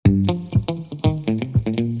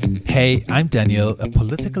Hey, I'm Daniel, a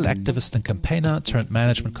political activist and campaigner turned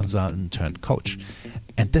management consultant turned coach.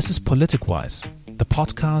 And this is Politicwise, the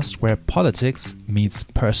podcast where politics meets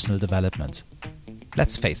personal development.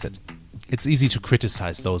 Let's face it, it's easy to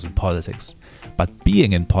criticize those in politics. But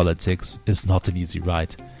being in politics is not an easy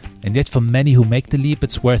ride. And yet for many who make the leap,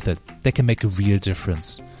 it's worth it. They can make a real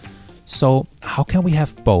difference. So how can we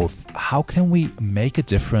have both? How can we make a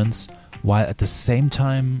difference while at the same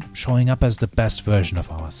time showing up as the best version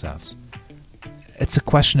of ourselves? It's a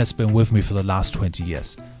question that's been with me for the last 20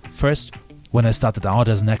 years. First, when I started out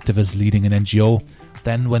as an activist leading an NGO,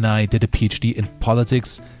 then when I did a PhD in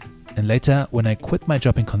politics, and later when I quit my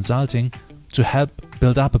job in consulting to help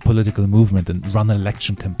build up a political movement and run an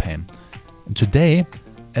election campaign. And today,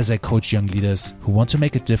 as I coach young leaders who want to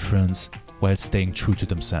make a difference while staying true to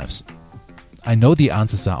themselves. I know the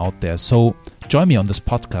answers are out there, so join me on this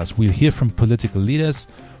podcast. We'll hear from political leaders,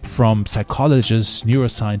 from psychologists,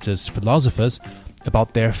 neuroscientists, philosophers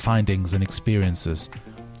about their findings and experiences.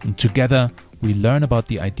 And together, we learn about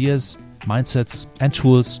the ideas, mindsets, and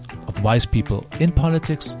tools of wise people in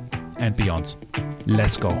politics and beyond.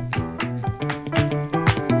 Let's go.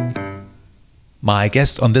 My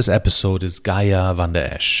guest on this episode is Gaia van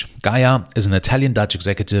der Esch. Gaia is an Italian-Dutch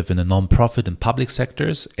executive in the non-profit and public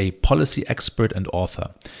sectors, a policy expert and author.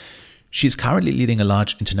 She is currently leading a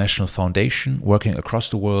large international foundation working across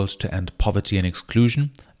the world to end poverty and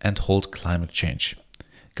exclusion and halt climate change.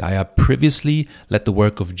 Gaia previously led the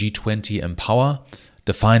work of G20 Empower,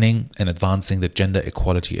 defining and advancing the gender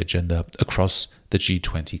equality agenda across the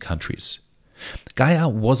G20 countries. Gaia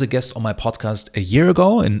was a guest on my podcast a year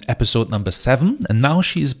ago in episode number 7, and now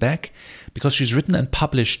she is back because she's written and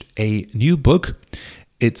published a new book.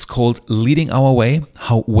 It's called Leading Our Way,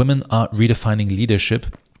 How Women Are Redefining Leadership.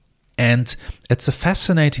 And it's a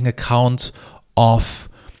fascinating account of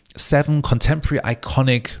 7 contemporary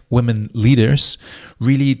iconic women leaders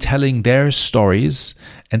really telling their stories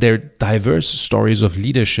and their diverse stories of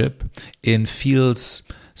leadership in fields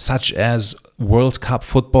such as World Cup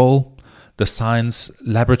football, the science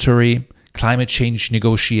laboratory, climate change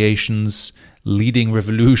negotiations, leading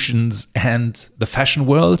revolutions, and the fashion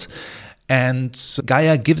world. And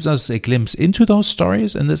Gaia gives us a glimpse into those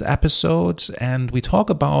stories in this episode, and we talk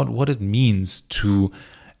about what it means to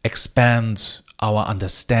expand our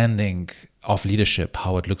understanding of leadership,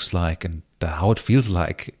 how it looks like, and how it feels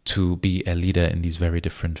like to be a leader in these very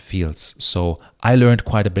different fields. So I learned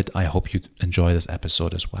quite a bit. I hope you enjoy this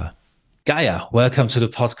episode as well. Gaia, welcome to the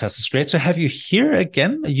podcast. It's great to have you here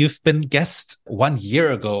again. You've been guest 1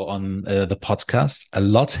 year ago on the podcast. A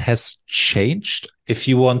lot has changed. If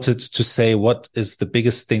you wanted to say what is the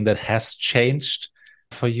biggest thing that has changed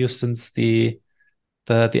for you since the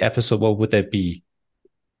episode, what would that be?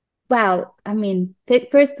 Well,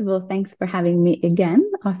 first of all, thanks for having me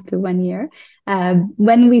again after 1 year.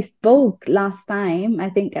 When we spoke last time,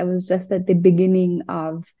 I think I was just at the beginning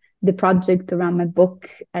of the project around my book,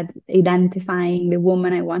 at identifying the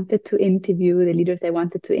woman I wanted to interview, the leaders I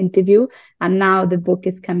wanted to interview. And now the book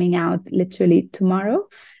is coming out literally tomorrow.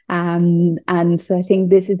 And so I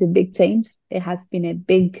think this is a big change. It has been a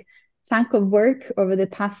big chunk of work over the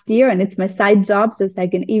past year, and it's my side job, so it's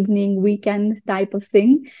like an evening weekend type of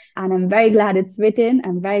thing. And I'm very glad it's written.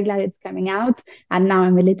 I'm very glad it's coming out. And now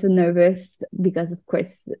I'm a little nervous because, of course,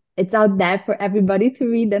 it's out there for everybody to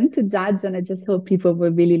read and to judge. And I just hope people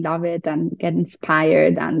will really love it and get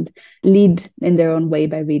inspired and lead in their own way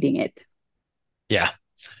by reading it. Yeah.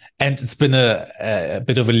 And it's been a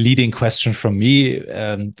bit of a leading question from me.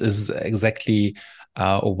 This is exactly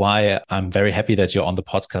why I'm very happy that you're on the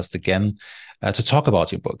podcast again to talk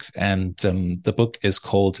about your book. And the book is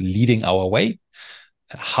called Leading Our Way,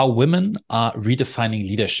 How Women Are Redefining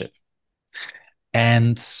Leadership.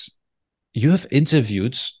 And you have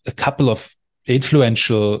interviewed a couple of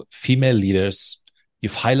influential female leaders.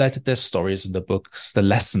 You've highlighted their stories in the books, the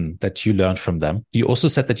lesson that you learned from them. You also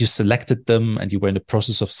said that you selected them and you were in the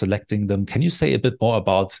process of selecting them. Can you say a bit more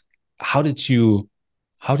about how did you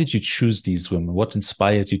choose these women? What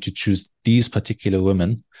inspired you to choose these particular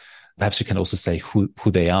women? Perhaps you can also say who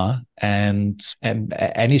they are and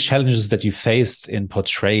any challenges that you faced in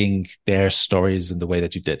portraying their stories in the way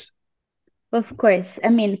that you did. Of course.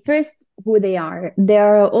 First, who they are. They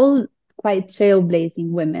are all quite trailblazing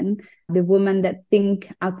women, the women that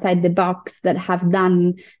think outside the box, that have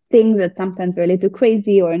done things that sometimes are a little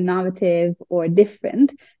crazy or innovative or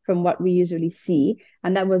different from what we usually see.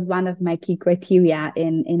 And that was one of my key criteria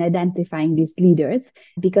in identifying these leaders,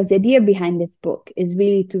 because the idea behind this book is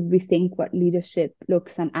really to rethink what leadership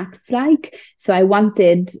looks and acts like. So I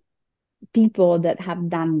wanted people that have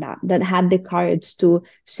done that, that had the courage to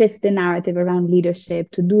shift the narrative around leadership,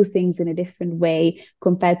 to do things in a different way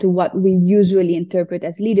compared to what we usually interpret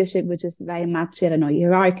as leadership, which is very much, I don't know,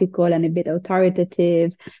 hierarchical and a bit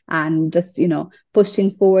authoritative and just,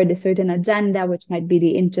 pushing forward a certain agenda, which might be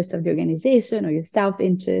the interest of the organization or your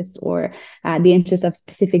self-interest or the interest of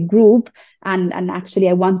specific group. And actually,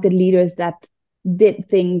 I wanted leaders that did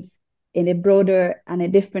things in a broader and a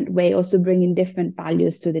different way, also bringing different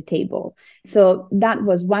values to the table. So that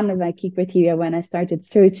was one of my key criteria when I started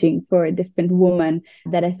searching for a different woman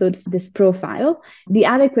that I thought this profile. The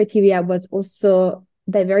other criteria was also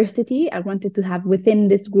diversity. I wanted to have within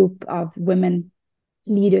this group of women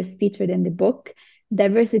leaders featured in the book,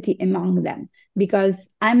 diversity among them, because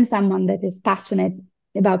I'm someone that is passionate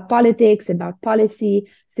about politics, about policy.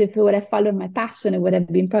 So if I would have followed my passion, it would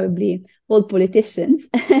have been probably all politicians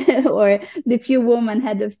or the few women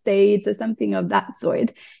head of states or something of that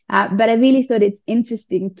sort. But I really thought it's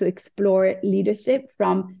interesting to explore leadership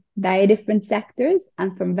from very different sectors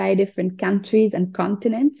and from very different countries and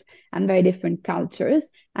continents and very different cultures,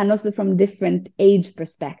 and also from different age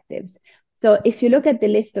perspectives. So if you look at the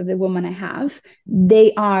list of the women I have,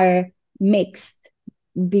 they are mixed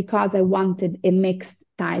because I wanted a mixed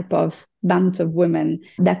type of bunch of women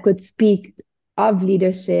that could speak of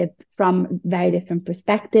leadership from very different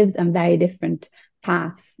perspectives and very different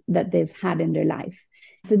paths that they've had in their life.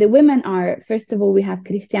 So the women are, first of all, we have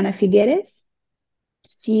Cristiana Figueres.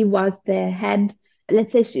 She was the head,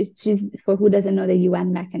 let's say she's for who doesn't know the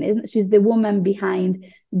UN mechanism, she's the woman behind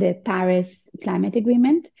the Paris Climate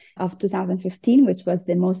Agreement of 2015, which was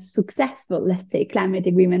the most successful, let's say, climate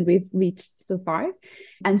agreement we've reached so far.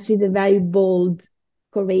 And she's a very bold,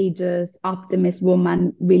 courageous, optimist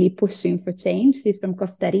woman, really pushing for change. She's from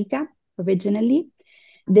Costa Rica originally.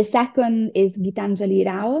 The second is Gitanjali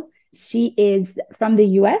Rao. She is from the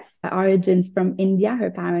US, origins from India.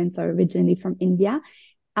 Her parents are originally from India.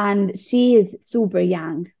 And she is super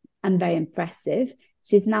young and very impressive.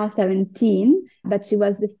 She's now 17, but she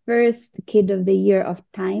was the first Kid of the Year of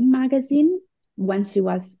Time magazine when she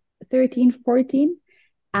was 13, 14.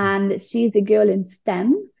 And she's a girl in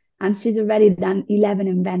STEM. And she's already done 11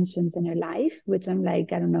 inventions in her life, which I'm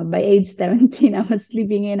like, I don't know, by age 17, I was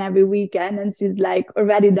sleeping in every weekend. And she's like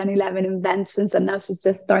already done 11 inventions. And now she's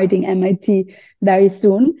just starting MIT very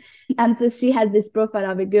soon. And so she has this profile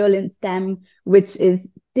of a girl in STEM, which is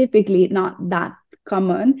typically not that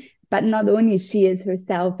common. But not only she is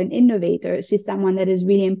herself an innovator, she's someone that is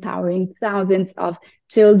really empowering thousands of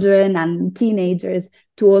children and teenagers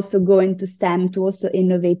to also go into STEM, to also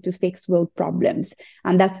innovate, to fix world problems.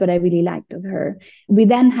 And that's what I really liked of her. We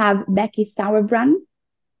then have Becky Sauerbrunn.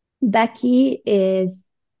 Becky is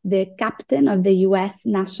the captain of the US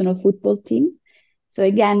national football team. So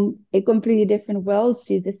again, a completely different world.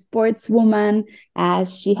 She's a sportswoman.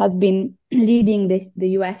 She has been leading the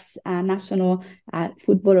US national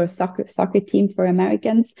football or soccer team for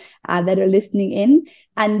Americans that are listening in.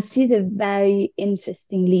 And she's a very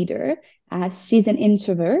interesting leader. She's an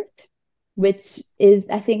introvert, which is,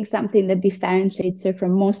 I think, something that differentiates her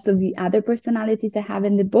from most of the other personalities I have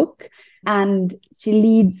in the book. And she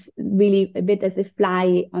leads really a bit as a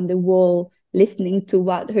fly on the wall, listening to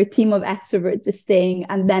what her team of extroverts is saying,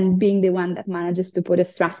 and then being the one that manages to put a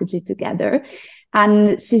strategy together.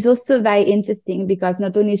 And she's also very interesting because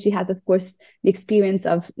not only she has, of course, the experience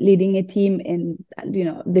of leading a team in,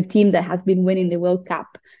 the team that has been winning the World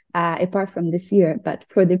Cup, apart from this year, but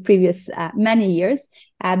for the previous many years.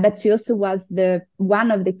 But she also was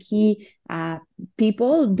one of the key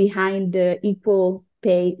people behind the equal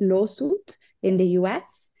pay lawsuit in the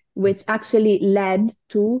US, which actually led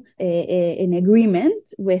to an agreement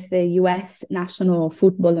with the US national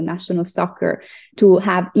football and national soccer to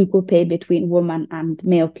have equal pay between women and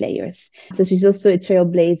male players. So she's also a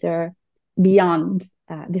trailblazer beyond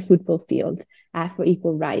the football field for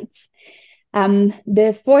equal rights.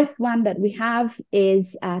 The fourth one that we have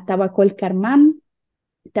is Tawakkol Karman.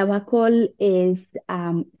 Tawakkol is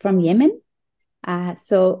from Yemen.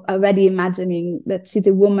 So already imagining that she's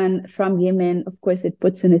a woman from Yemen, of course, it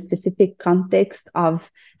puts in a specific context of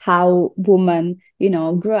how women,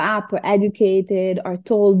 grow up or educated or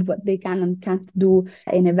told what they can and can't do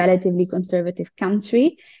in a relatively conservative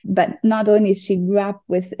country. But not only she grew up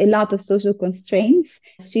with a lot of social constraints,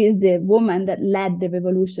 she is the woman that led the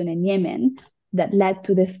revolution in Yemen that led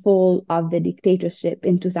to the fall of the dictatorship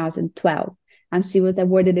in 2012. And she was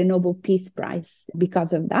awarded a Nobel Peace Prize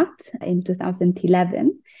because of that in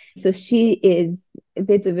 2011. So she is a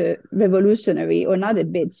bit of a revolutionary, or not a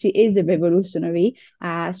bit, she is a revolutionary.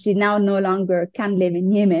 She now no longer can live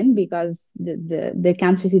in Yemen because the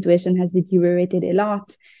country situation has deteriorated a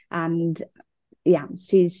lot. And yeah,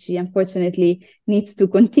 she unfortunately needs to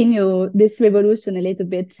continue this revolution a little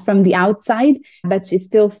bit from the outside, but she's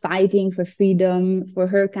still fighting for freedom for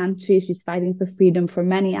her country. She's fighting for freedom for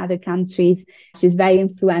many other countries. She's very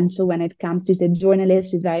influential when it comes, she's a journalist.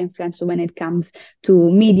 She's very influential when it comes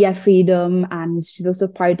to media freedom, and she's also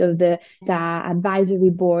part of the advisory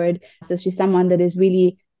board. So she's someone that is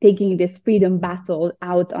really taking this freedom battle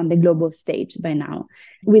out on the global stage by now.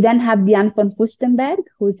 We then have Diane von Furstenberg,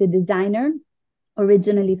 who's a designer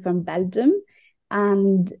originally from Belgium.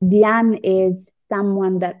 And Diane is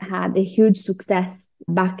someone that had a huge success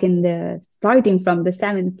back in the starting from the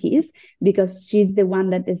 70s, because she's the one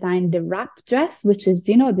that designed the wrap dress, which is,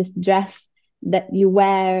 you know, this dress that you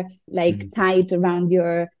wear like tight around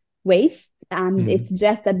your waist. And it's a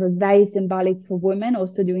dress that was very symbolic for women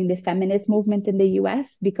also during the feminist movement in the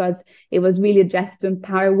US, because it was really a dress to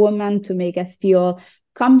empower women, to make us feel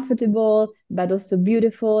comfortable, but also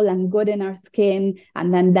beautiful and good in our skin.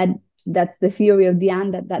 And then that's the theory of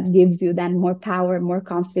Diane, that gives you then more power, more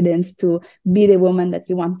confidence to be the woman that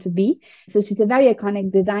you want to be. So she's a very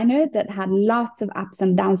iconic designer that had lots of ups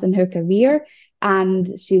and downs in her career.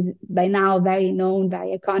 And she's by now very known,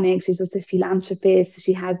 very iconic. She's also a philanthropist.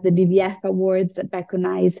 She has the WWF awards that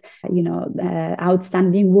recognize,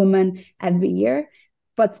 outstanding woman every year.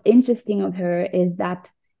 What's interesting of her is that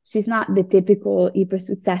she's not the typical hyper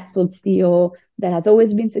successful CEO that has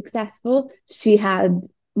always been successful. She had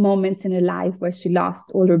moments in her life where she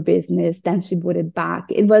lost all her business, then she brought it back.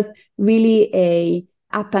 It was really a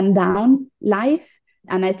up and down life.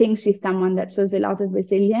 And I think she's someone that shows a lot of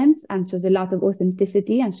resilience and shows a lot of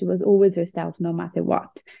authenticity. And she was always herself, no matter what.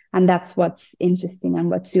 And that's what's interesting and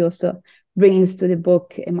what she also brings to the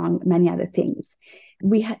book, among many other things.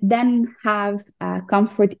 We then have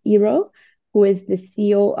Comfort Hero, who is the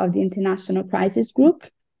CEO of the International Crisis Group.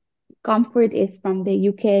 Comfort is from the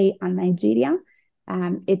UK and Nigeria.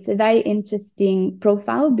 It's a very interesting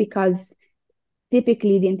profile because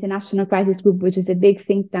typically the International Crisis Group, which is a big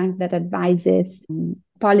think tank that advises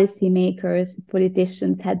policymakers,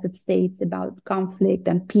 politicians, heads of states about conflict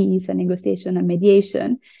and peace and negotiation and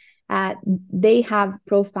mediation, they have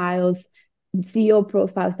profiles, CEO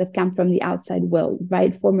profiles that come from the outside world,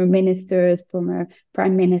 right? Former ministers, former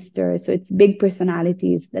prime ministers. So it's big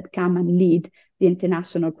personalities that come and lead the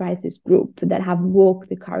International Crisis Group, that have walked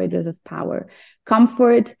the corridors of power.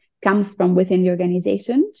 Comfort comes from within the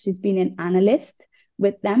organization. She's been an analyst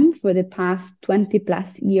with them for the past 20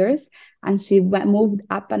 plus years, and she moved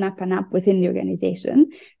up and up and up within the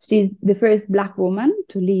organization. She's the first Black woman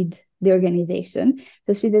to lead the organization.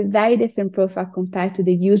 So she's a very different profile compared to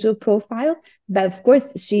the usual profile. But of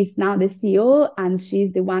course, she's now the CEO, and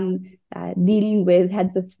she's the one dealing with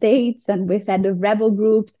heads of states and with head of rebel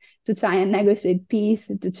groups to try and negotiate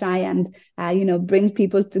peace, to try and bring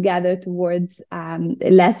people together towards a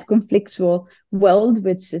less conflictual world,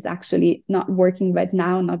 which is actually not working right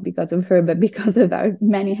now, not because of her, but because of our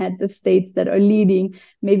many heads of states that are leading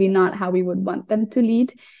maybe not how we would want them to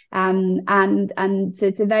lead. And so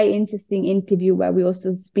it's a very interesting interview where we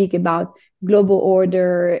also speak about global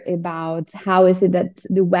order, about how is it that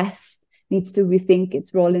the West needs to rethink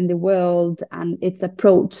its role in the world and its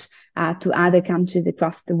approach to other countries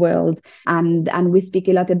across the world. And we speak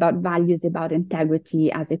a lot about values, about integrity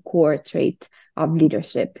as a core trait of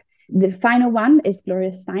leadership. The final one is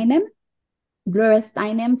Gloria Steinem. Gloria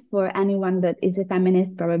Steinem, for anyone that is a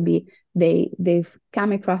feminist, probably they've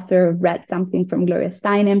come across her, read something from Gloria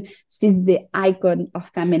Steinem. She's the icon of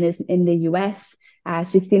feminism in the US.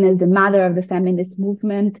 She's seen as the mother of the feminist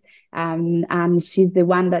movement, and she's the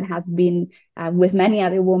one that has been, with many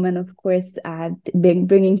other women, of course,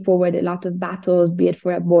 bringing forward a lot of battles, be it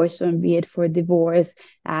for abortion, be it for divorce,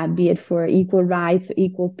 be it for equal rights or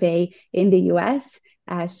equal pay in the US.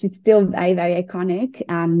 She's still very, very iconic,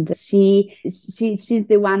 and she's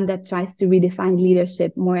the one that tries to redefine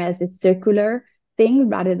leadership more as a circular thing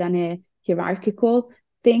rather than a hierarchical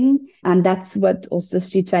thing. And that's what also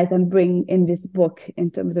she tries and bring in this book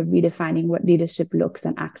in terms of redefining what leadership looks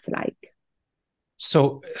and acts like.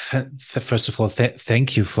 So first of all,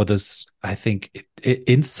 thank you for this, I think,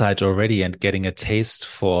 insight already, and getting a taste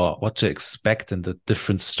for what to expect in the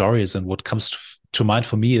different stories. And what comes to mind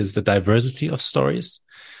for me is the diversity of stories.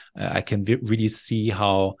 I can really see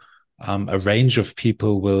how a range of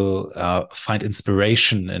people will find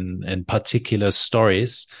inspiration in particular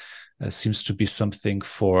stories. Seems to be something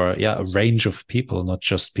for a range of people, not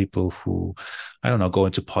just people who, I don't know, go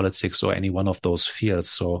into politics or any one of those fields.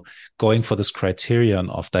 So going for this criterion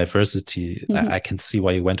of diversity, I can see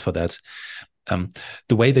why you went for that.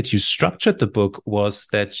 The way that you structured the book was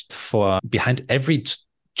that for behind every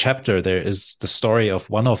chapter, there is the story of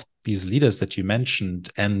one of these leaders that you mentioned,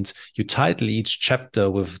 and you title each chapter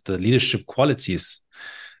with the leadership qualities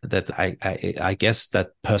that I guess that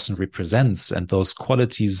person represents. And those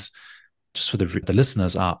qualities, just for the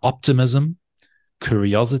listeners, are optimism,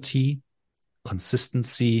 curiosity,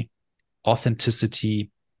 consistency, authenticity,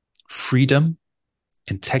 freedom,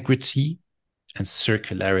 integrity, and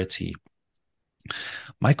circularity.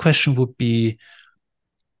 My question would be,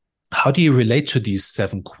 how do you relate to these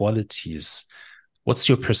 7 qualities? What's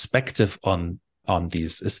your perspective on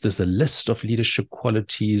these? Is this a list of leadership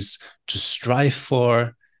qualities to strive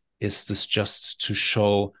for? Is this just to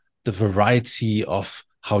show the variety of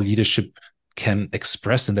how leadership can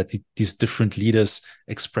express, and that these different leaders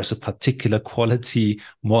express a particular quality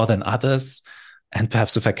more than others? And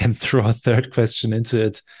perhaps if I can throw a third question into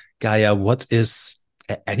it, Gaia,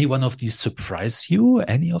 any one of these surprise you?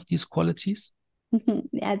 Any of these qualities?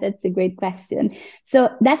 Yeah, that's a great question. So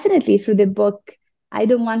definitely through the book, I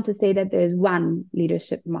don't want to say that there's one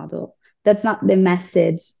leadership model. That's not the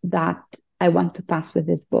message that I want to pass with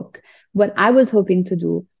this book. What I was hoping to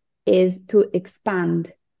do is to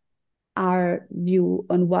expand our view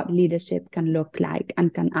on what leadership can look like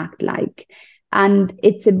and can act like. And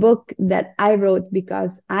it's a book that I wrote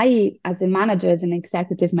because I, as a manager, as an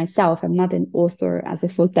executive myself, I'm not an author as a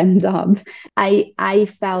full-time job. I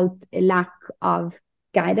felt a lack of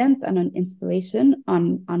guidance and on inspiration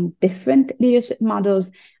on different leadership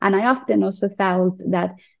models. And I often also felt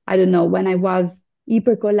that, I don't know, when I was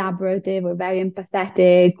hyper collaborative or very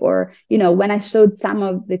empathetic, or, you know, when I showed some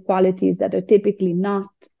of the qualities that are typically not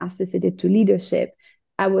associated to leadership,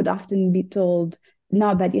 I would often be told,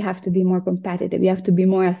 no, but you have to be more competitive. You have to be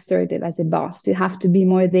more assertive as a boss. You have to be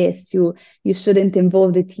more this. You shouldn't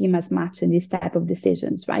involve the team as much in these type of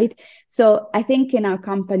decisions, right? So I think in our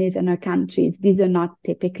companies and our countries, these are not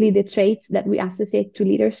typically the traits that we associate to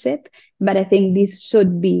leadership, but I think these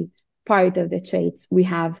should be part of the traits we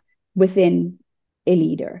have within a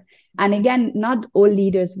leader. And again, not all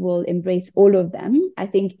leaders will embrace all of them. I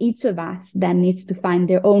think each of us then needs to find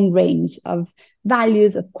their own range of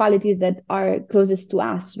values, of qualities that are closest to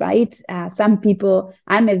us, right? Some people,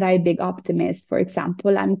 I'm a very big optimist, for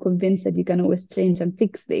example. I'm convinced that you can always change and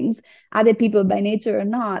fix things. Other people by nature are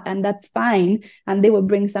not, and that's fine. And they will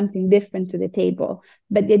bring something different to the table.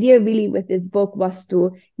 But the idea really with this book was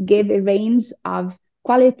to give a range of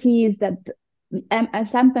qualities that I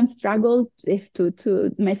sometimes struggle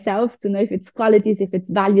to myself to know if it's qualities, if it's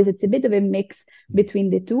values. It's a bit of a mix between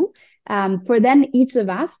the two. For then each of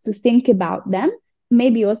us to think about them.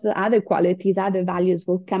 Maybe also other qualities, other values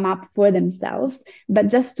will come up for themselves, but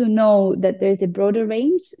just to know that there's a broader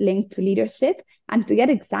range linked to leadership, and to get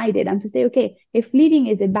excited and to say, okay, if leading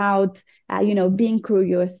is about, being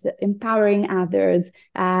curious, empowering others,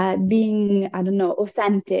 being, I don't know,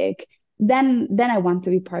 authentic, then I want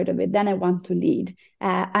to be part of it. Then I want to lead.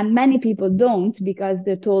 And many people don't, because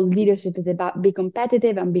they're told leadership is about be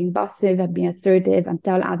competitive and being bossive and being assertive and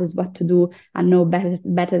tell others what to do and know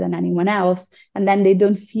better than anyone else. And then they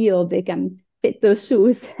don't feel they can fit those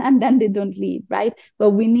shoes, and then they don't lead, right?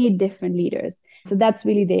 But we need different leaders. So that's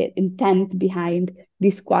really the intent behind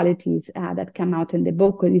these qualities that come out in the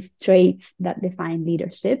book, or these traits that define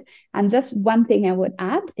leadership. And just one thing I would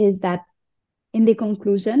add is that in the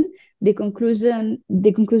conclusion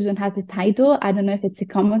has a title. I don't know if it's a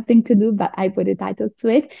common thing to do, but I put a title to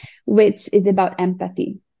it, which is about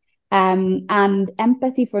empathy. And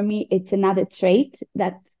empathy for me, it's another trait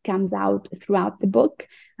that comes out throughout the book.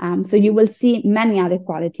 So you will see many other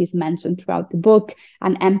qualities mentioned throughout the book,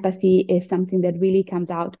 and empathy is something that really comes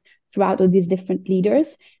out throughout all these different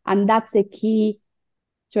leaders. And that's a key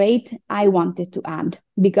trait I wanted to add,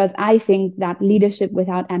 because I think that leadership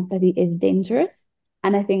without empathy is dangerous.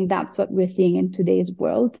 And I think that's what we're seeing in today's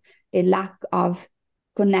world, a lack of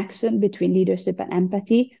connection between leadership and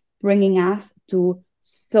empathy, bringing us to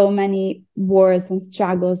so many wars and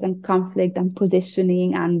struggles and conflict and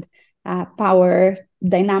positioning and power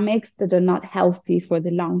dynamics that are not healthy for the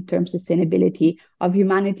long-term sustainability of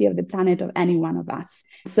humanity, of the planet, of any one of us.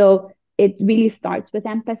 So it really starts with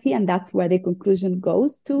empathy, and that's where the conclusion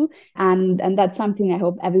goes to. And that's something I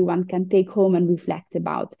hope everyone can take home and reflect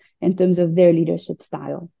about in terms of their leadership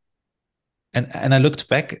style. And I looked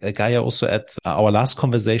back, Gaia, also at our last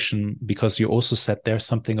conversation, because you also said there's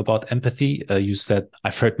something about empathy. You said,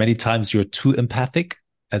 I've heard many times you're too empathic,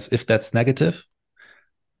 as if that's negative.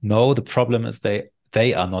 No, the problem is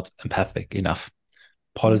they are not empathic enough.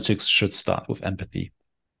 Politics should start with empathy.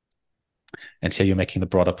 And here you're making the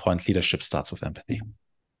broader point, leadership starts with empathy.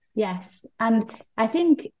 Yes. And I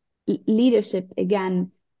think leadership,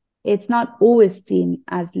 again, it's not always seen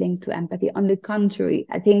as linked to empathy. On the contrary,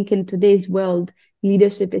 I think in today's world,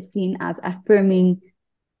 leadership is seen as affirming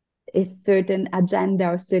a certain agenda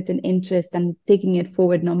or certain interest and taking it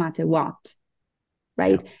forward no matter what,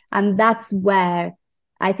 right? Yeah. And that's where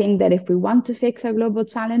I think that if we want to fix our global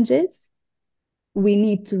challenges, we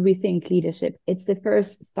need to rethink leadership. It's the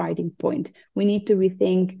first starting point. We need to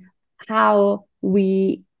rethink how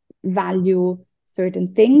we value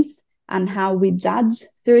certain things and how we judge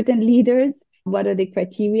certain leaders. What are the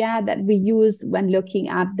criteria that we use when looking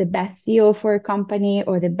at the best CEO for a company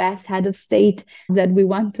or the best head of state that we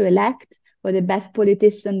want to elect or the best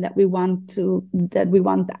politician that we want to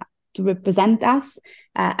represent us?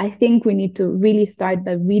 I think we need to really start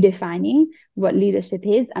by redefining what leadership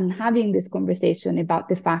is and having this conversation about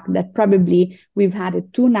the fact that probably we've had a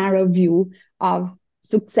too narrow view of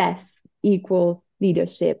success equal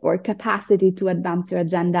leadership or capacity to advance your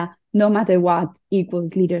agenda no matter what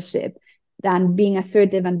equals leadership, than being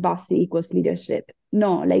assertive and bossy equals leadership.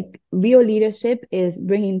 No, like real leadership is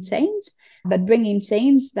bringing change, but bringing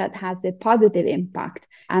change that has a positive impact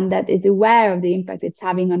and that is aware of the impact it's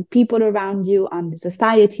having on people around you, on the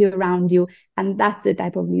society around you. And that's the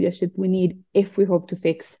type of leadership we need if we hope to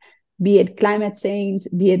fix, be it climate change,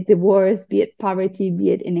 be it the wars, be it poverty, be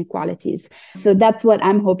it inequalities. So that's what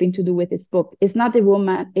I'm hoping to do with this book. It's not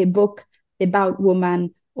a book about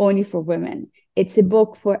women only for women. It's a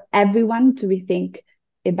book for everyone to rethink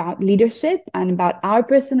about leadership and about our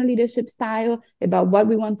personal leadership style, about what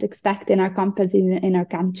we want to expect in our companies, in our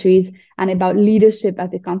countries, and about leadership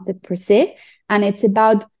as a concept per se. And it's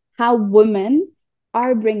about how women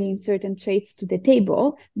are bringing certain traits to the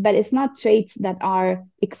table, but it's not traits that are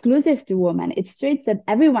exclusive to women. It's traits that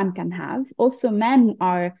everyone can have. Also, men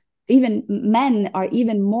are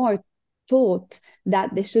even more taught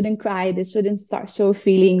that they shouldn't cry, they shouldn't show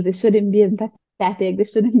feelings, they shouldn't be empathetic, they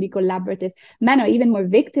shouldn't be collaborative. Men are even more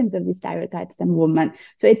victims of these stereotypes than women.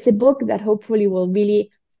 So it's a book that hopefully will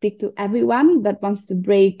really speak to everyone that wants to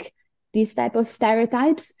break these type of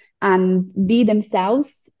stereotypes and be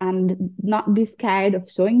themselves and not be scared of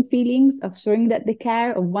showing feelings, of showing that they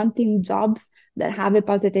care, of wanting jobs that have a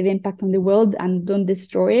positive impact on the world and don't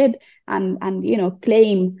destroy it, and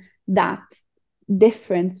claim that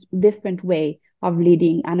different way of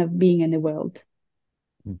leading and of being in the world.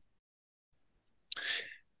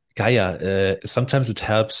 Gaia, sometimes it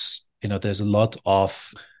helps, there's a lot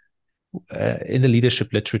of in the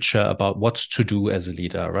leadership literature about what to do as a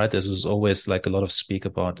leader, right? There's always like a lot of speak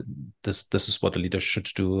about this is what a leader should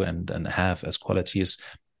do and have as qualities.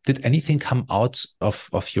 Did anything come out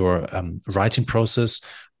of your writing process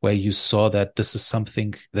where you saw that this is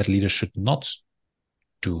something that leaders should not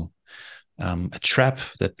do? A trap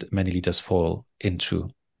that many leaders fall into?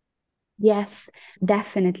 Yes,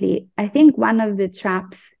 definitely. I think one of the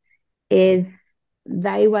traps is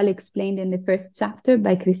very well explained in the first chapter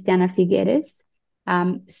by Cristiana Figueres.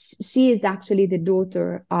 She is actually the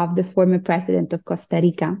daughter of the former president of Costa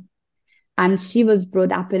Rica. And she was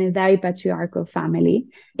brought up in a very patriarchal family,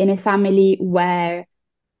 in a family where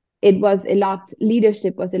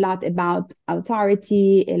leadership was a lot about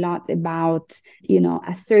authority, a lot about,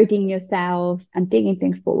 asserting yourself and taking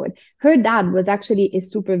things forward. Her dad was actually a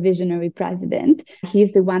super visionary president.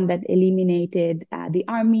 He's the one that eliminated the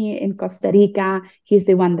army in Costa Rica. He's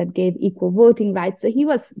the one that gave equal voting rights. So he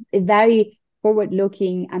was a very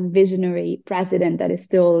forward-looking and visionary president that is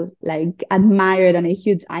still like admired and a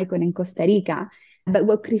huge icon in Costa Rica. But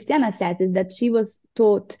what Cristiana says is that she was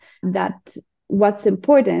taught that what's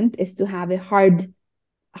important is to have a hard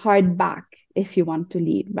back if you want to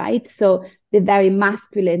lead, right? So the very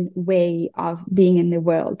masculine way of being in the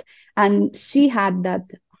world. And she had that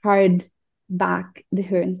hard back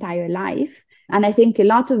her entire life. And I think a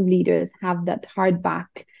lot of leaders have that hard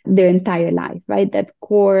back their entire life, right? That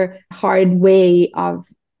core hard way of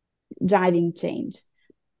driving change.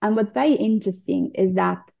 And what's very interesting is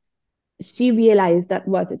that she realized that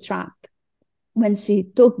was a trap when she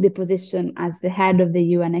took the position as the head of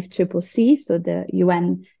the UNFCCC, so the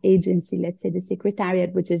UN agency, let's say the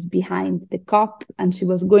secretariat, which is behind the COP, and she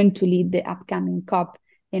was going to lead the upcoming COP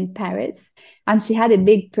in Paris. And she had a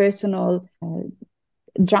big personal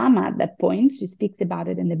drama at that point. She speaks about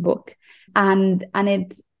it in the book. And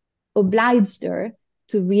it obliged her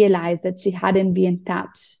to realize that she hadn't been in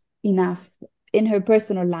touch enough in her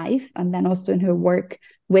personal life and then also in her work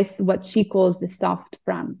with what she calls the soft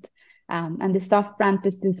front. And the soft front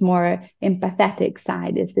is this more empathetic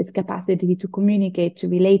side, is this capacity to communicate, to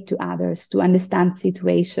relate to others, to understand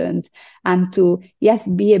situations, and to, yes,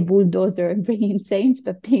 be a bulldozer bringing change,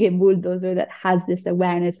 but be a bulldozer that has this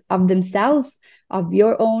awareness of themselves, of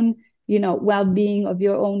your own, well-being, of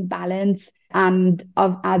your own balance, and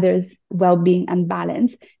of others' well-being and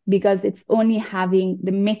balance, because it's only having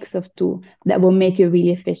the mix of two that will make you a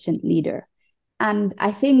really efficient leader. And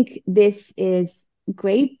I think this is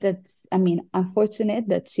great. Unfortunate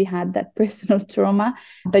that she had that personal trauma,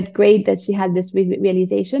 but great that she had this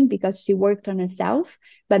realization, because she worked on herself.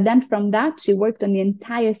 But then from that, she worked on the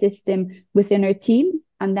entire system within her team,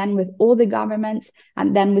 and then with all the governments,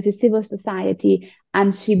 and then with the civil society.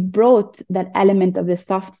 And she brought that element of the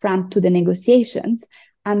soft front to the negotiations.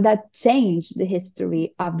 And that changed the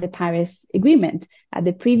history of the Paris Agreement.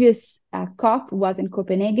 The previous COP was in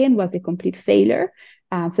Copenhagen, was a complete failure.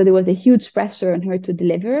 So there was a huge pressure on her to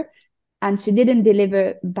deliver. And she didn't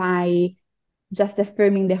deliver by just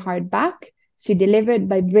affirming the hard back. She delivered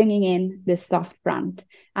by bringing in the soft front,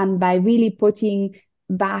 and by really putting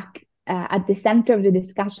back at the center of the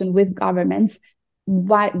discussion with governments,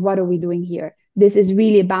 what are we doing here? This is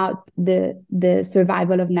really about the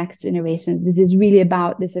survival of next generations. This is really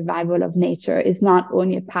about the survival of nature. It's not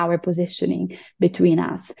only a power positioning between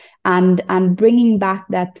us. And bringing back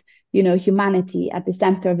that, humanity at the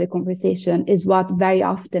center of the conversation is what very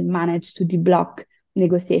often managed to deblock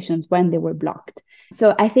negotiations when they were blocked.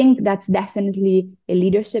 So I think that's definitely a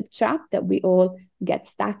leadership trap that we all get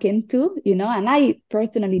stuck into, and I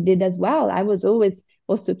personally did as well. I was always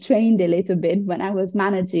also trained a little bit when I was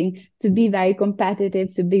managing to be very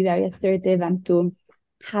competitive, to be very assertive, and to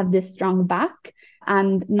have this strong back,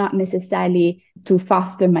 and not necessarily to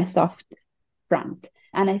foster my soft front.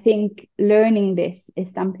 And I think learning this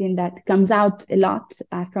is something that comes out a lot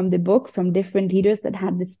from the book, from different leaders that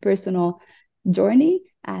had this personal journey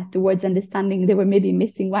towards understanding they were maybe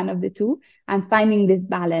missing one of the two. And finding this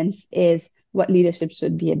balance is what leadership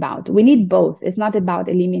should be about. We need both. It's not about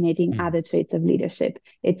eliminating other traits of leadership.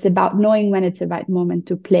 It's about knowing when it's the right moment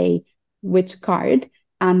to play which card,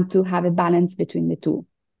 and to have a balance between the two.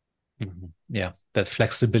 Mm-hmm. Yeah, that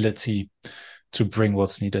flexibility to bring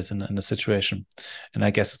what's needed in a situation. And I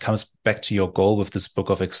guess it comes back to your goal with this book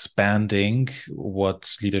of expanding what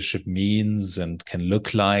leadership means and can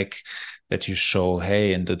look like, that you show,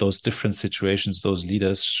 hey, in those different situations, those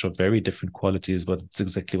leaders show very different qualities, but it's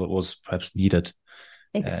exactly what was perhaps needed.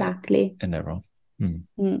 Exactly. In their role.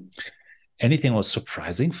 Anything was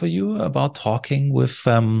surprising for you about talking with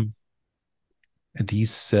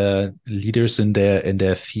these leaders in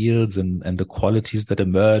their fields and the qualities that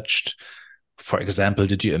emerged? For example,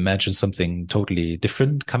 did you imagine something totally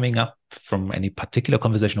different coming up from any particular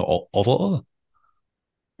conversation or overall?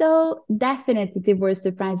 So definitely there were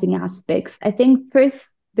surprising aspects. I think first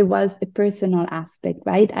there was a personal aspect,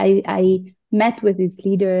 right? I met with these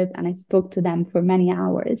leaders and I spoke to them for many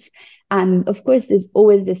hours. And of course, there's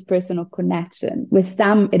always this personal connection. With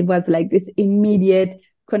some, it was like this immediate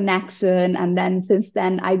connection. And then since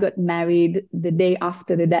then, I got married the day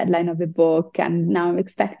after the deadline of the book. And now I'm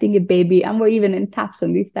expecting a baby. And we're even in touch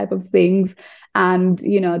on these type of things. And,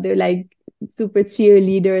 they're like super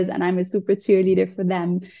cheerleaders, and I'm a super cheerleader for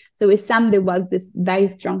them. So with some, there was this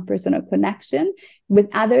very strong personal connection. With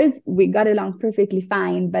others, we got along perfectly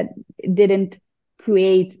fine, but it didn't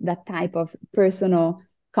create that type of personal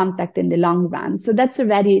contact in the long run. So that's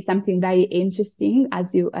already something very interesting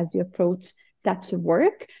as you approach such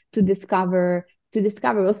work, to discover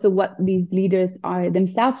also what these leaders are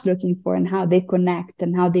themselves looking for, and how they connect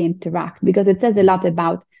and how they interact, because it says a lot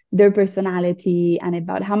about their personality and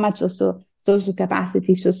about how much also social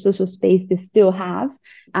capacity, social space they still have.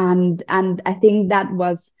 And I think that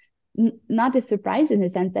was not a surprise, in the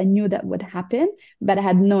sense I knew that would happen, but I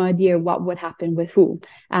had no idea what would happen with who.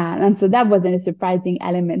 And so that wasn't a surprising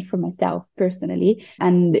element for myself personally.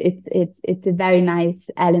 And it's a very nice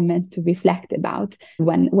element to reflect about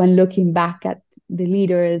when looking back at the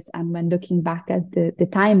leaders and when looking back at the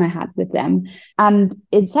time I had with them. And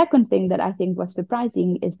a second thing that I think was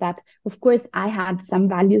surprising is that, of course, I had some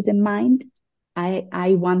values in mind.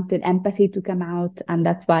 I wanted empathy to come out, and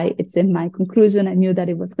that's why it's in my conclusion. I knew that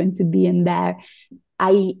it was going to be in there.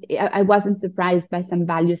 I wasn't surprised by some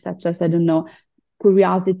values such as, I don't know,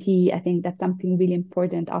 curiosity. I think that's something really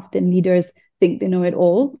important. Often leaders think they know it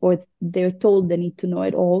all, or they're told they need to know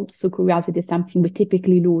it all. So curiosity is something we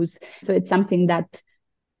typically lose. So it's something that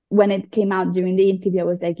when it came out during the interview, I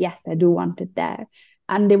was like, yes, I do want it there.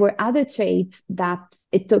 And there were other traits that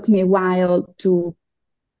it took me a while to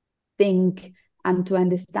think and to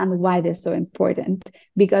understand why they're so important,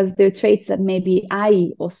 because they're traits that maybe I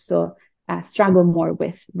also struggle more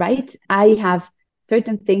with, right? I have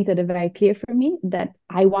certain things that are very clear for me that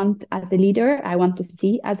I want as a leader, I want to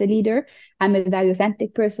see as a leader. I'm a very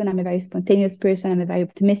authentic person. I'm a very spontaneous person. I'm a very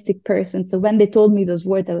optimistic person. So when they told me those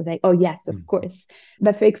words, I was like, oh, yes, of course.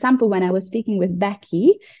 But for example, when I was speaking with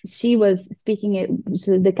Becky, she was speaking,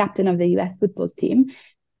 she was the captain of the US football team.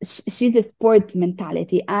 She's a sport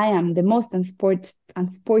mentality. I am the most unsporty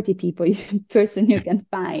person you can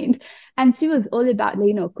find. And she was all about,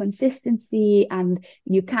 consistency, and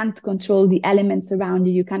you can't control the elements around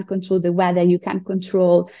you. You can't control the weather. You can't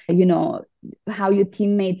control, how your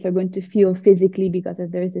teammates are going to feel physically, because if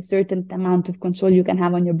there is a certain amount of control you can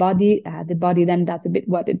have on your body, the body then does a bit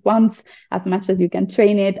what it wants. As much as you can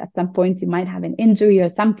train it, at some point you might have an injury or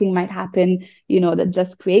something might happen, that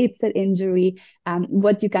just creates that injury.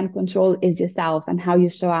 What you can control is yourself and how you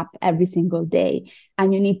show up every single day.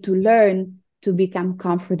 And you need to learn to become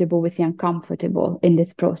comfortable with the uncomfortable in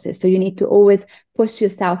this process. So you need to always push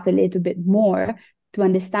yourself a little bit more to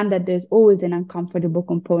understand that there's always an uncomfortable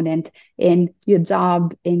component in your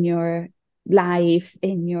job, in your life,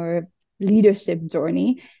 in your leadership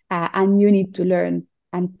journey. And you need to learn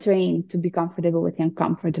and train to be comfortable with the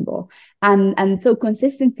uncomfortable. And so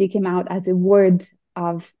consistency came out as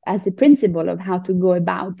as a principle of how to go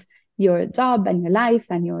about your job and your life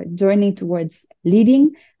and your journey towards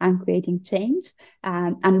leading and creating change,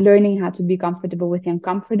 and learning how to be comfortable with the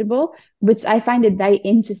uncomfortable, which I find it very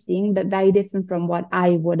interesting, but very different from what I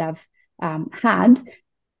would have had.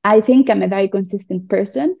 I think I'm a very consistent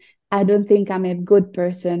person. I don't think I'm a good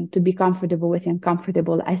person to be comfortable with the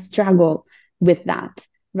uncomfortable. I struggle with that.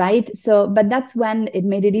 Right. So, but that's when it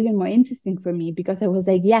made it even more interesting for me, because I was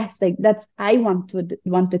like, yes, like I want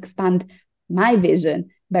to expand my vision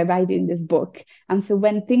by writing this book. And so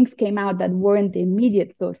when things came out that weren't the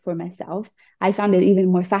immediate thought for myself, I found it even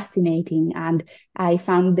more fascinating. And I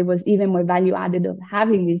found there was even more value added of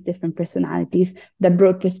having these different personalities that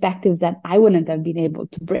brought perspectives that I wouldn't have been able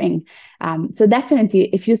to bring. So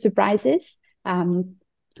definitely a few surprises,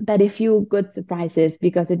 but a few good surprises,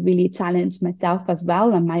 because it really challenged myself as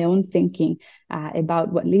well and my own thinking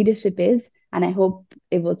about what leadership is. And I hope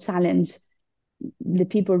it will challenge the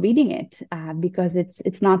people reading it, because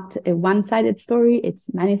it's not a one-sided story. It's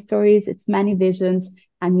many stories, it's many visions,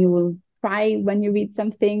 and you will cry when you read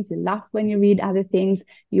some things, you laugh when you read other things,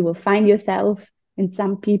 you will find yourself in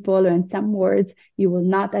some people or in some words you will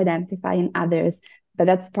not identify in others. But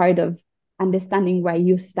that's part of understanding where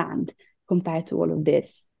you stand compared to all of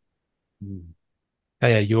this.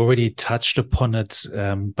 Yeah, you already touched upon it,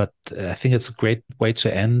 but I think it's a great way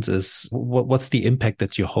to end. Is what's the impact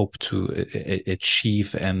that you hope to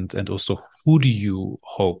achieve, and also who do you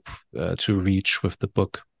hope to reach with the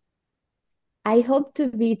book? I hope to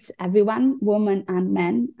reach everyone, women and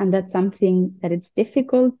men, and that's something that it's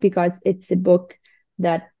difficult, because it's a book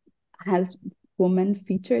that has women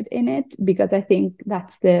featured in it, because I think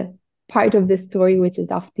that's the part of the story which is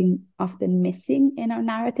often missing in our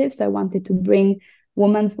narrative. So I wanted to bring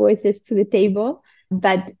women's voices to the table,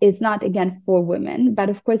 but it's not, again, for women. But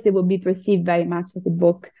of course, it will be perceived very much as a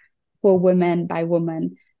book for women by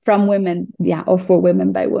women, from women, yeah, or for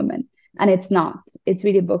women by women. And it's not. It's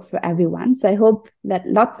really a book for everyone. So I hope that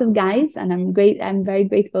lots of guys, and I'm very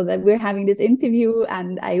grateful that we're having this interview.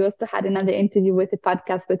 And I also had another interview with a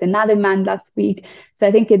podcast with another man last week. So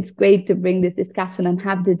I think it's great to bring this discussion and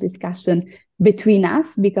have the discussion between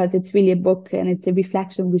us, because it's really a book and it's a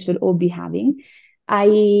reflection we should all be having.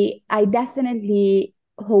 I definitely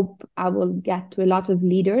hope I will get to a lot of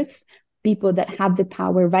leaders, people that have the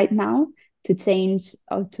power right now to change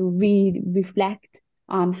or to reflect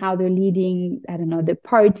on how they're leading, I don't know, their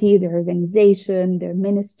party, their organization, their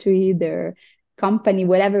ministry, their company,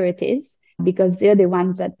 whatever it is, because they're the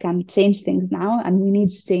ones that can change things now. And we need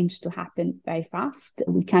change to happen very fast.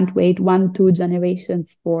 We can't wait 1-2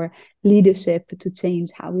 generations for leadership to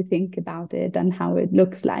change how we think about it and how it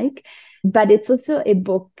looks like. But it's also a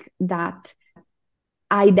book that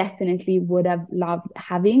I definitely would have loved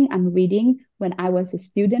having and reading when I was a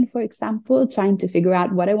student, for example, trying to figure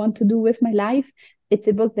out what I want to do with my life. It's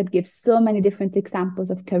a book that gives so many different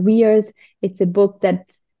examples of careers. It's a book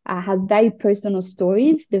that has very personal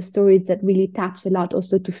stories. There's stories that really touch a lot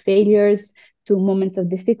also to failures, to moments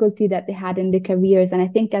of difficulty that they had in their careers. And I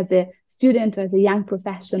think as a student or as a young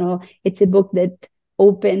professional, it's a book that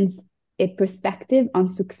opens a perspective on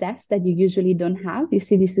success that you usually don't have. You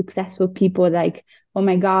see these successful people like, oh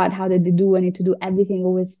my God, how did they do? I need to do everything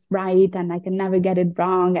always right, and I can never get it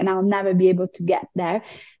wrong, and I'll never be able to get there.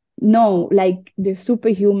 know, like they're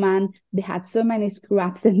superhuman. They had so many screw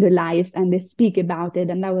ups in their lives and they speak about it.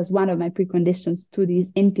 And that was one of my preconditions to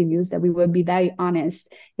these interviews, that we would be very honest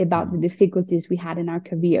about the difficulties we had in our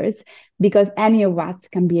careers, because any of us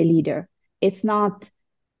can be a leader. It's not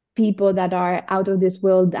people that are out of this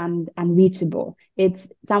world and unreachable.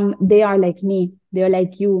 They are like me, they're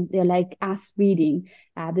like you, they're like us reading.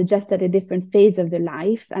 They're just at a different phase of their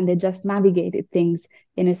life and they just navigated things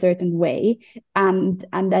in a certain way. And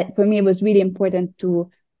that for me, it was really important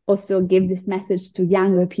to also give this message to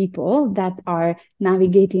younger people that are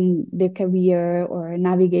navigating their career or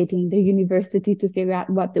navigating their university to figure out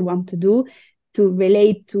what they want to do, to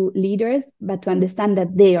relate to leaders, but to understand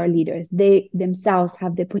that they are leaders. They themselves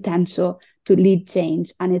have the potential to lead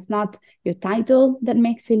change. And it's not your title that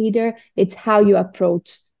makes you a leader, it's how you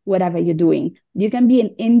approach whatever you're doing. You can be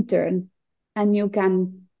an intern and you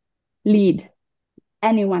can lead.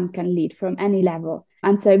 Anyone can lead from any level.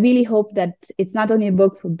 And so I really hope that it's not only a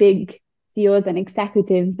book for big CEOs and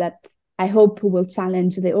executives that I hope who will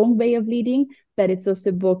challenge their own way of leading, but it's also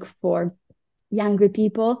a book for younger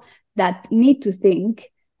people that need to think,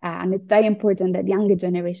 and it's very important that younger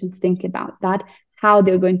generations think about that, how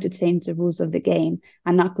they're going to change the rules of the game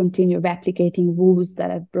and not continue replicating rules that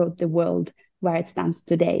have brought the world where it stands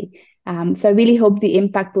today. So I really hope the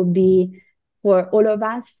impact will be for all of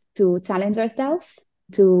us to challenge ourselves,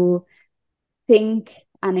 to think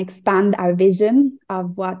and expand our vision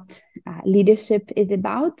of what leadership is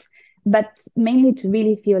about, but mainly to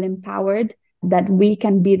really feel empowered that we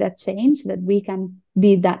can be that change, that we can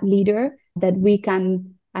be that leader, that we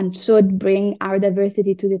can and should bring our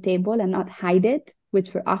diversity to the table and not hide it,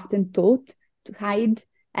 which we're often taught to hide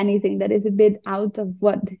anything that is a bit out of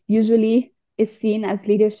what usually is seen as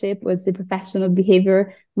leadership was the professional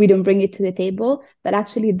behavior. We don't bring it to the table, but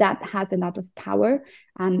actually that has a lot of power.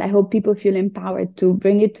 And I hope people feel empowered to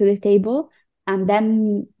bring it to the table, and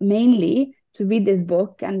then mainly to read this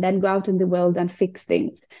book and then go out in the world and fix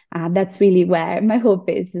things. That's really where my hope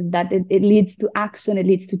is that it leads to action, it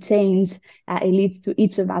leads to change, it leads to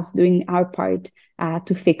each of us doing our part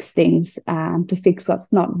to fix things, to fix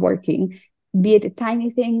what's not working. Be it a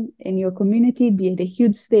tiny thing in your community, be it a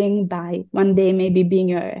huge thing by one day maybe being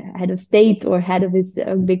your head of state or head of this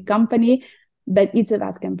big company, but each of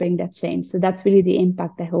us can bring that change. So that's really the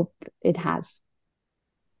impact I hope it has.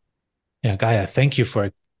 Yeah, Gaia, thank you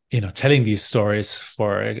for telling these stories,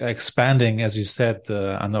 for expanding, as you said,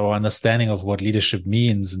 our understanding of what leadership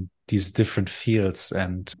means in these different fields,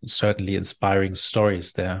 and certainly inspiring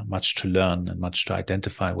stories. There are much to learn and much to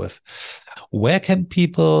identify with. Where can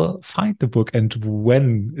people find the book and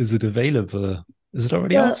when is it available? Is it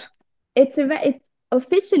already out? It's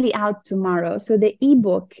officially out tomorrow. So the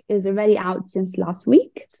ebook is already out since last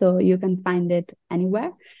week, so you can find it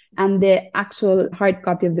anywhere. And the actual hard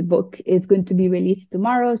copy of the book is going to be released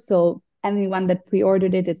tomorrow. So anyone that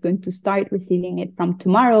pre-ordered it is going to start receiving it from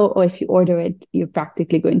tomorrow, or if you order it, you're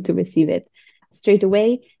practically going to receive it straight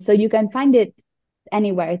away. So you can find it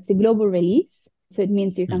anywhere. It's a global release. So it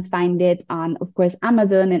means you can find it on, of course,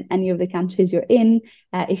 Amazon in any of the countries you're in.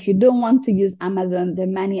 If you don't want to use Amazon, there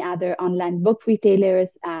are many other online book retailers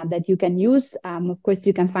that you can use. Of course,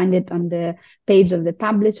 you can find it on the page of the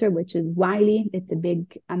publisher, which is Wiley. It's a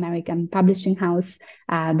big American publishing house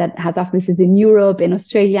that has offices in Europe, in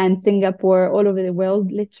Australia, in Singapore, all over the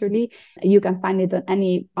world, literally. You can find it on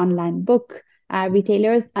any online book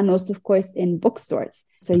retailers, and also, of course, in bookstores.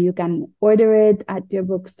 So you can order it at your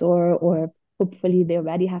bookstore, or hopefully they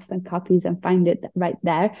already have some copies and find it right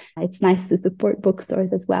there. It's nice to support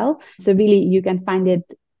bookstores as well. So really, you can find it,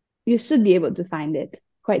 you should be able to find it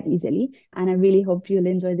quite easily. And I really hope you'll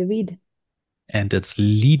enjoy the read. And it's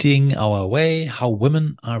Leading Our Way, How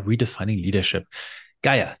Women Are Redefining Leadership.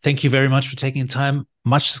 Gaia, thank you very much for taking time.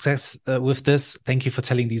 Much success with this. Thank you for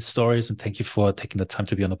telling these stories, and thank you for taking the time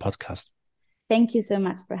to be on the podcast. Thank you so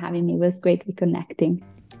much for having me. It was great reconnecting.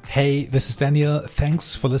 Hey, this is Daniel.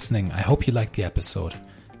 Thanks for listening. I hope you liked the episode.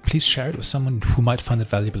 Please share it with someone who might find it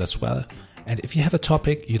valuable as well. And if you have a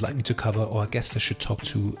topic you'd like me to cover or a guest I should talk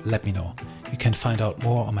to, let me know. You can find out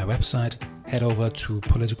more on my website. Head over to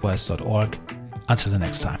politicwise.org. Until the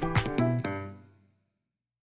next time.